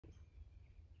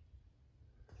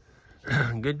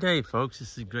Good day, folks.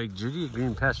 This is Greg Judy at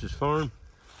Green Pastures Farm.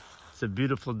 It's a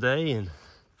beautiful day, and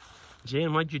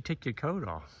Jan, why'd you take your coat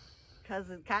off? Because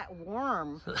it got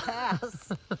warm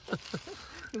fast.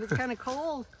 It was kind of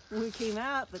cold when we came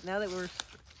out, but now that we're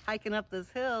hiking up this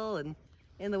hill and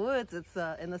in the woods, it's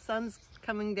and the sun's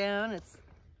coming down. It's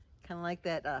kind of like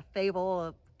that fable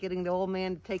of getting the old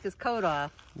man to take his coat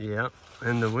off. Yeah,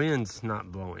 and the wind's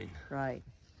not blowing. Right.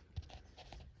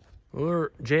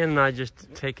 Jan and I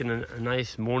just taking a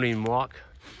nice morning walk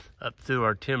up through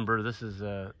our timber. This is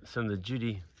some of the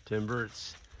Judy timber.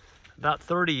 It's about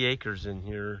 30 acres in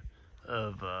here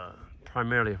of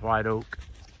primarily white oak.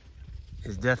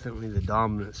 Is definitely the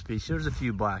dominant species. There's a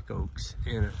few black oaks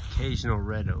and an occasional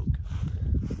red oak,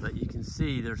 but you can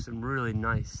see there's some really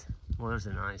nice. Well, there's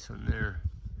a nice one there.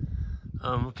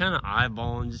 We're kind of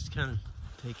eyeballing, just kind of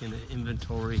taking an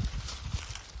inventory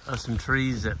of some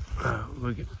trees that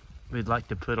we'd like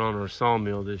to put on our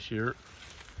sawmill this year.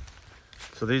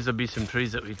 So these will be some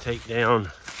trees that we take down.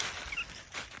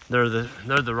 They're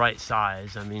the right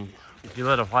size. I mean, if you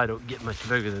let a white oak get much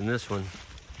bigger than this one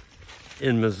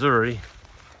in Missouri,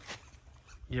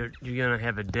 you're gonna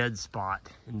have a dead spot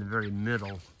in the very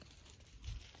middle,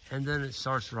 and then it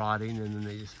starts rotting, and then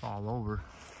they just fall over.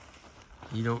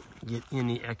 You don't get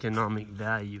any economic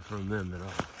value from them at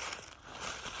all.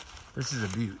 This is a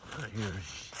butte right here.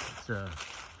 It's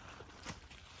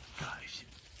gosh,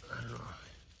 I don't know.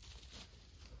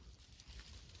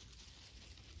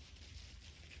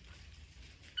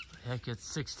 Heck, it's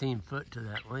 16 foot to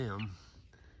that limb.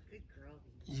 Good girl.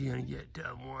 You're gonna get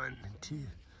 1, 2,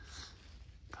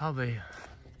 probably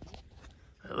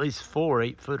at least 4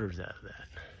 8-footers out of that.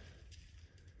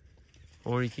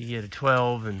 Or you could get a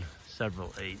 12 and several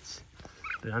 8s.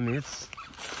 But I mean, it's...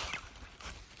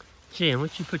 Jan,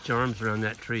 once you put your arms around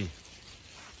that tree,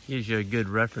 gives you a good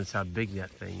reference how big that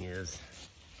thing is.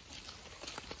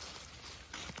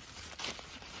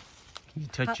 Can you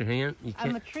touch your hand? You can't.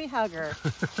 I'm a tree hugger.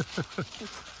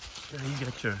 Yeah, you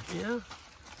got your, yeah.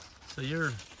 So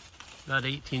you're about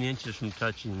 18 inches from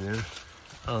touching there.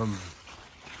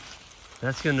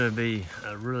 That's gonna be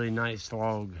a really nice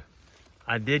log.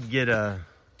 I did get a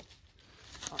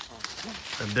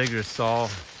bigger saw.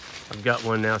 I've got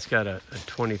one now. It's got a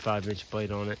 25-inch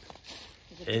blade on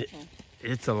it.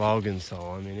 It's a logging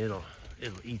saw. I mean, it'll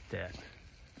eat that.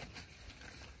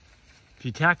 If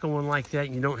you tackle one like that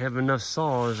and you don't have enough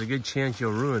saw, there's a good chance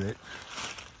you'll ruin it.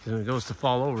 Because when it goes to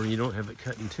fall over and you don't have it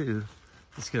cut in two,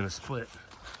 it's gonna split.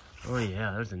 Oh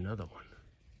yeah, there's another one.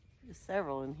 There's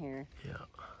several in here. Yeah.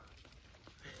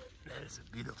 That is a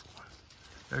beautiful one.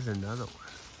 There's another one.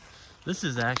 This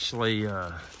is actually,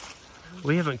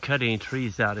 we haven't cut any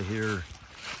trees out of here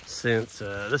since,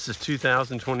 this is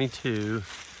 2022.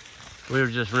 We were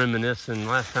just reminiscing.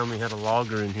 Last time we had a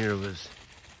logger in here was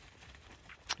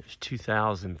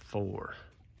 2004.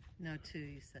 No, 2,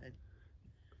 you said.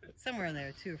 Somewhere in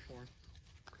there, 2 or 4.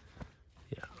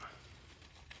 Yeah.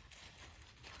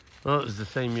 Well, it was the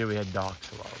same year we had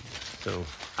Doc's log. So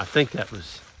I think that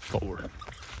was 4.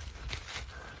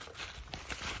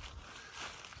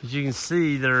 As you can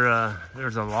see,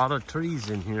 there's a lot of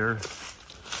trees in here,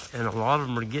 and a lot of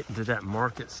them are getting to that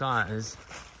market size.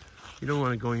 You don't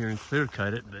want to go here and clear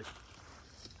cut it, but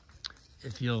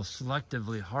if you'll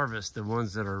selectively harvest the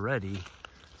ones that are ready,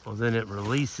 well, then it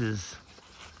releases,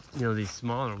 you know, these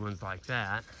smaller ones like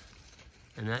that,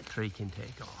 and that tree can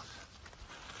take off.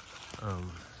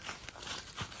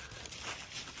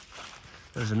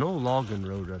 There's an old logging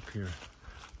road up here.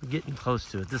 We're getting close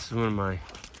to it. This is one of my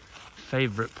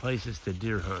favorite places to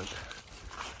deer hunt.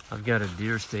 I've got a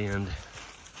deer stand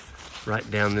right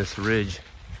down this ridge.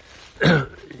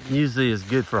 Usually is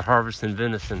good for harvesting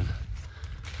venison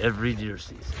every deer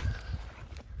season.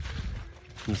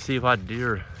 Can you see why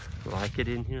deer like it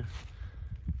in here?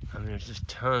 I mean, there's just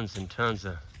tons and tons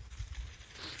of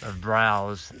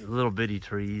browse, little bitty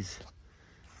trees.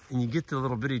 And you get the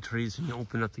little bitty trees and you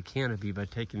open up the canopy by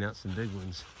taking out some big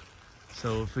ones.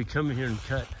 So if we come in here and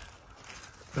cut,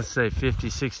 let's say 50,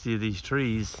 60 of these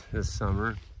trees this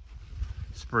summer,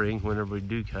 spring, whenever we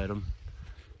do cut them,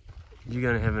 you're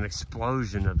gonna have an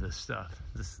explosion of this stuff,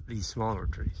 these smaller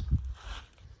trees.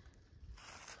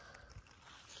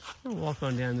 I'm gonna walk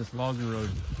on down this logging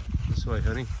road this way,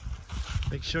 honey.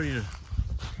 Make sure you're,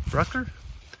 Rucker?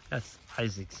 That's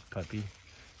Isaac's puppy.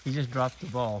 He just dropped the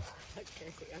ball.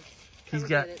 Okay.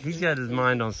 He's got his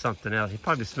mind on something else. He's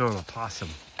probably smelling a possum.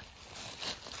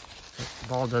 The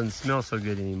ball doesn't smell so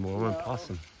good anymore. No.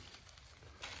 Possum.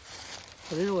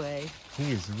 Put it away.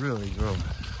 He is really grown.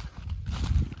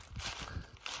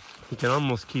 He can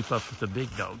almost keep up with the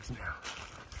big dogs now.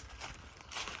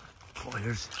 Boy,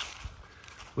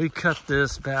 We cut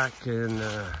this back in,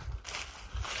 oh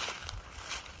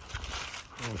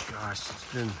gosh,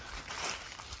 it's been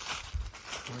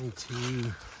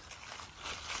 22,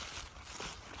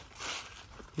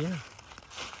 yeah,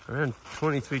 around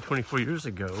 23, 24 years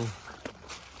ago.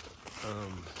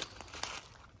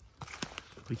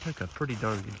 We took a pretty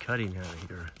darn good cutting out of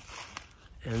here.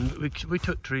 And we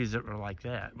took trees that were like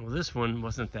that. Well, this one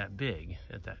wasn't that big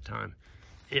at that time.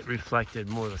 It reflected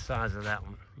more the size of that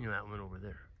one, you know, that one over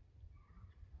there.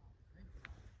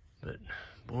 But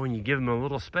boy, when you give them a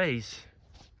little space,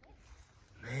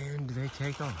 man, do they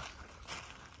take off.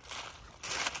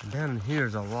 And down here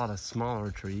is a lot of smaller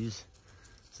trees.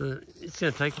 So it's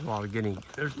gonna take a while to getting,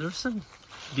 there's some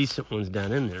decent ones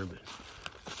down in there, but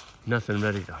nothing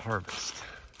ready to harvest.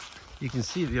 You can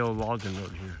see the old logging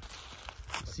road here.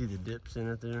 You see the dips in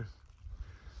it there?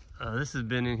 This has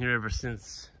been in here ever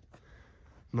since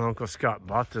my Uncle Scott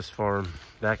bought this farm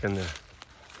back in the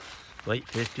late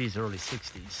 50s, early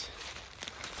 60s,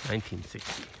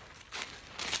 1960.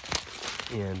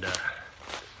 And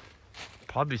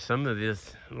probably some of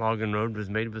this logging road was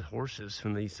made with horses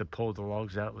when they used to pull the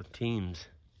logs out with teams.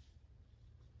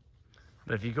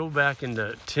 But if you go back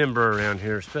into timber around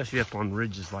here, especially up on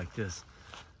ridges like this,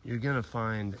 you're gonna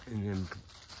find an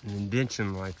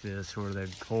indention like this where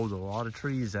they've pulled a lot of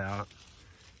trees out.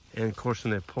 And of course,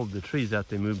 when they pulled the trees out,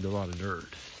 they moved a lot of dirt.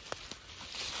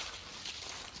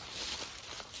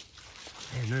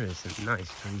 Man, there is some nice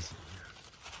trees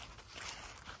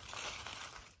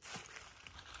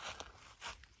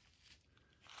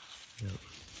in here. Yep.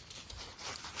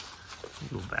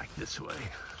 Go back this way.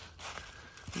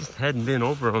 Just hadn't been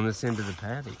over on this end of the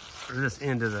paddock, or this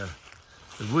end of the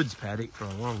woods paddock for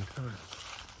a long time.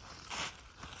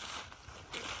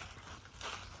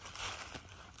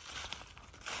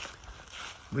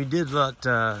 We did let,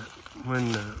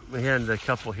 when we had a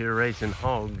couple here raising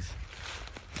hogs,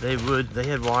 they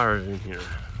had wires in here,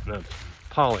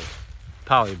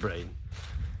 poly braid.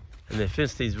 And they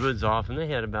fenced these woods off, and they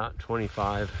had about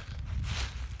 25,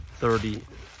 30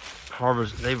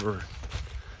 harvest. They were,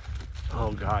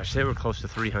 oh gosh, they were close to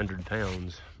 300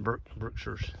 pounds,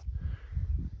 Berkshires.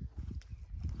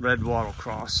 Red wattle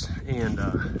cross, and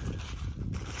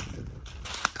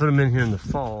put them in here in the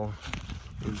fall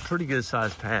in pretty good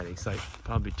sized paddocks, like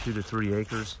probably 2 to 3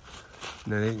 acres.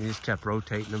 And then they just kept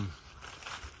rotating them.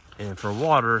 And for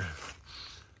water,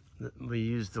 we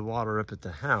used the water up at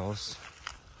the house.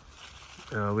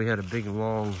 We had a big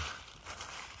long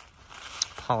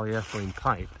polyethylene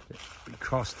pipe that we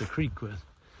crossed the creek with.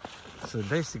 So it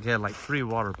basically had like 3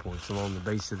 water points along the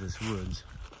base of this woods.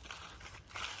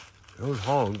 Those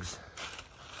hogs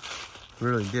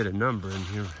really did a number in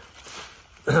here.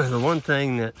 The one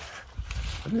thing that,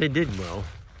 I mean, they did well,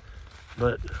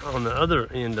 but on the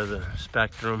other end of the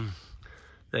spectrum,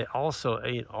 they also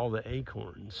ate all the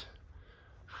acorns.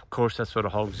 Of course, that's what a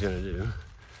hog's gonna do.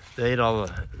 They ate all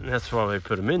the, and that's why they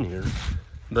put them in here.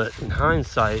 But in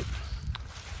hindsight,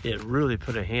 it really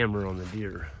put a hammer on the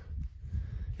deer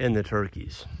and the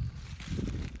turkeys.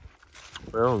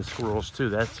 Well, and squirrels too,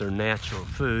 that's their natural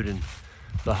food, and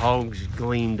the hogs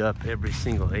gleaned up every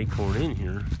single acorn in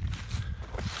here.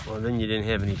 Well, then you didn't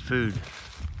have any food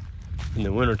in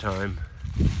the wintertime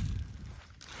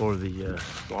for the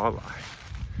wildlife.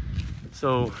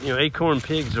 So, you know, acorn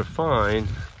pigs are fine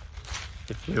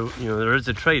if you know, there is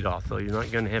a trade-off though. You're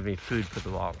not gonna have any food for the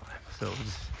wildlife. So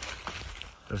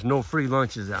there's no free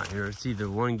lunches out here. It's either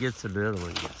one gets it or the other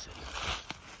one gets it.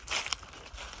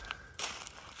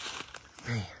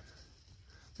 Man,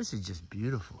 this is just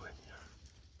beautiful in here.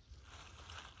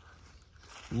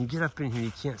 When you get up in here,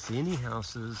 you can't see any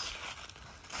houses.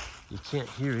 You can't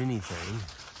hear anything.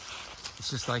 It's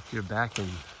just like you're back in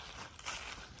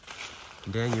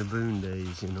Daniel Boone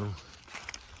days, you know.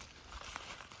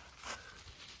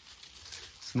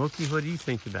 Smokey, what do you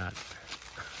think about it?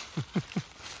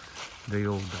 Big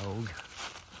old dog.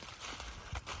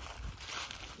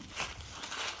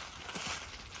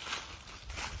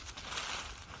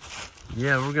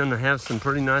 Yeah, we're gonna have some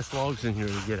pretty nice logs in here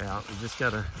to get out. We just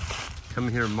gotta come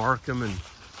in here and mark them, and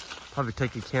probably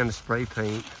take a can of spray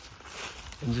paint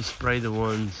and just spray the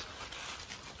ones.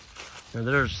 Now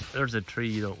there's a tree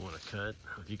you don't want to cut.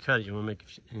 If you cut it, you want to make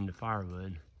it into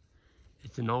firewood.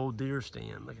 It's an old deer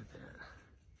stand. Look at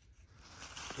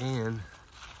that. And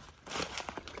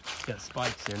it's got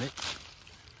spikes in it.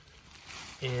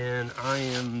 And I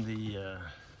am the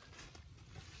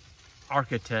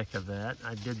architect of that.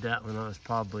 I did that when I was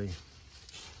probably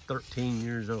 13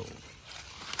 years old.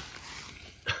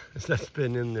 So that's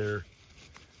been in there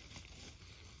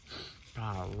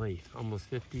probably almost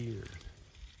 50 years.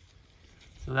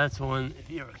 So that's one, if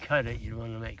you ever cut it, you'd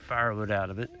want to make firewood out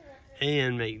of it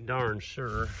and make darn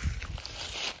sure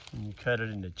when you cut it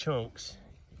into chunks,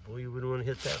 boy, you wouldn't want to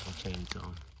hit that with a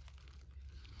chainsaw.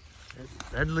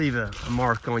 That'd leave a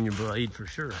mark on your blade for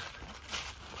sure.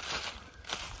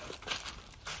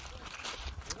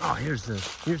 Oh, here's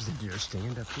the deer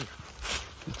stand up here.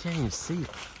 You can't even see it.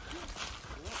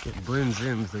 It blends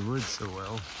in with the wood so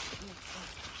well.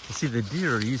 You see, the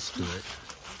deer are used to it.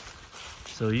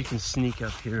 So you can sneak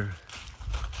up here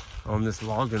on this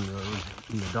logging road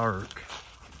in the dark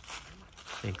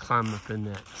and climb up in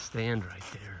that stand right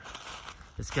there.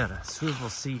 It's got a swivel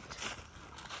seat.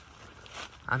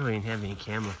 I don't even have any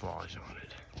camouflage on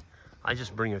it. I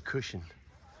just bring a cushion.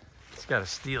 It's got a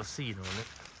steel seat on it,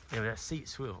 and that seat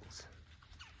swivels.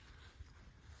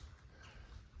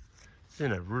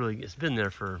 It's been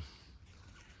there for,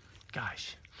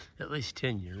 gosh, at least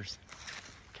 10 years.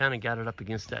 Kind of got it up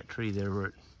against that tree there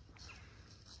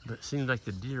but it seems like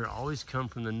the deer always come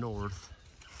from the north,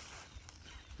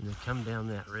 and they come down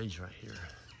that ridge right here.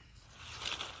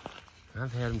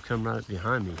 I've had them come right up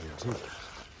behind me here too.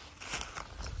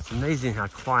 It's amazing how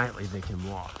quietly they can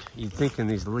walk. You'd think in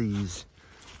these leaves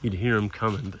you'd hear them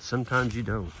coming, but sometimes you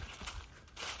don't.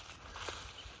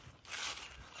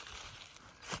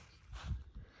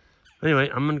 Anyway,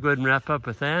 I'm gonna go ahead and wrap up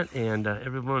with that, and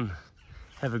everyone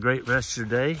have a great rest of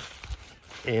your day.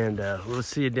 And we'll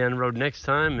see you down the road next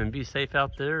time, and be safe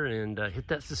out there, and hit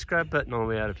that subscribe button on the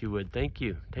way out if you would. Thank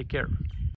you. Take care.